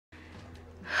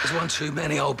There's one too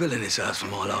many old Bill in this house for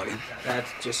my liking. Dad,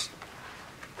 just...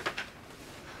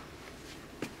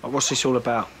 What's this all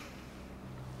about?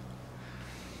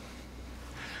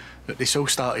 Look, this all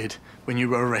started when you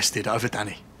were arrested over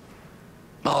Danny.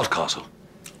 Hardcastle.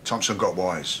 Thompson got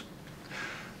wise.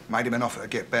 Made him an offer to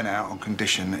get Ben out on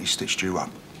condition that he stitched you up.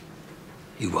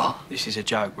 You what? This is a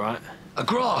joke, right? A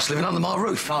grass living under my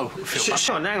roof. No,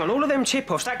 Son, hang on. All of them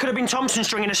tip-offs, that could have been Thompson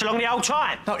stringing us along the whole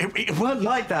time. No, it weren't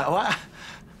like that, all right?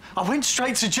 I went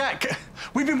straight to Jack.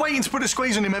 We've been waiting to put a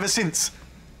squeeze on him ever since.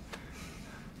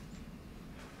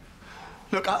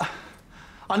 Look,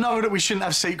 I know that we shouldn't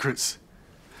have secrets.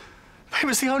 But it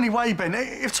was the only way, Ben.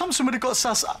 If Thompson would have got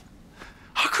sus,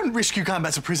 I couldn't risk you going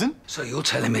back to prison. So you're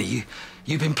telling me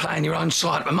you've been playing your own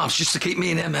side for months just to keep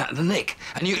me and him out of the nick,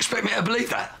 and you expect me to believe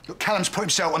that? Look, Callum's put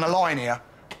himself on the line here.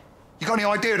 You got any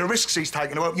idea of the risks he's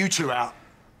taking to help you two out?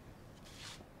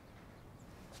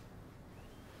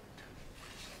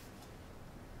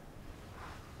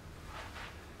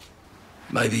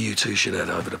 Maybe you two should head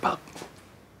over the pub.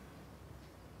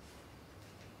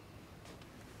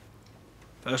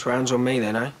 First round's on me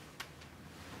then, eh?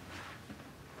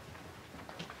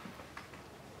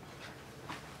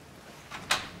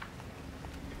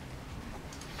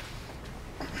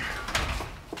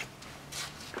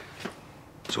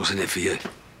 So what's in it for you? What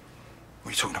are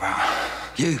you talking about?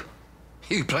 You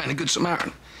playing a good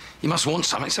Samaritan. You must want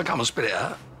something, so come and spit it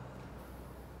out.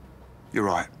 You're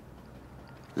right.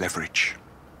 Leverage.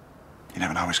 You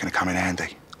never know what's going to come in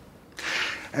handy.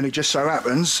 And it just so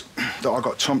happens that I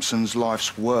got Thompson's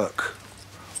life's work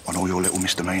on all your little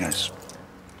misdemeanors.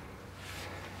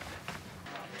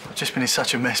 I've just been in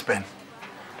such a mess, Ben.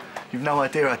 You've no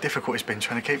idea how difficult it's been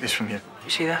trying to keep this from you. You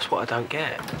see, that's what I don't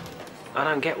get. I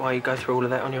don't get why you go through all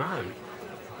of that on your own.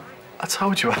 I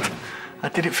told you, I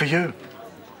did it for you.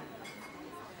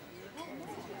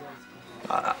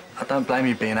 I don't blame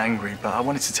you being angry, but I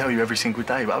wanted to tell you every single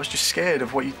day, but I was just scared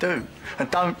of what you'd do. And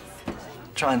don't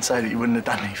try and say that you wouldn't have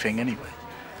done anything anyway.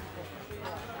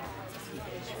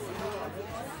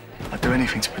 I'd do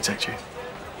anything to protect you.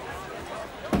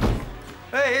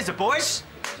 Hey, here's the boys.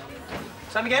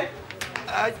 Sam again?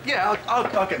 Yeah,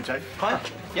 I'll get him, Jay. Fine?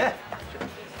 Yeah.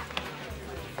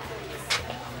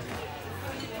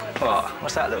 What?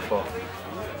 What's that look for?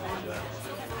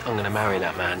 I'm gonna marry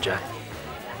that man, Jay.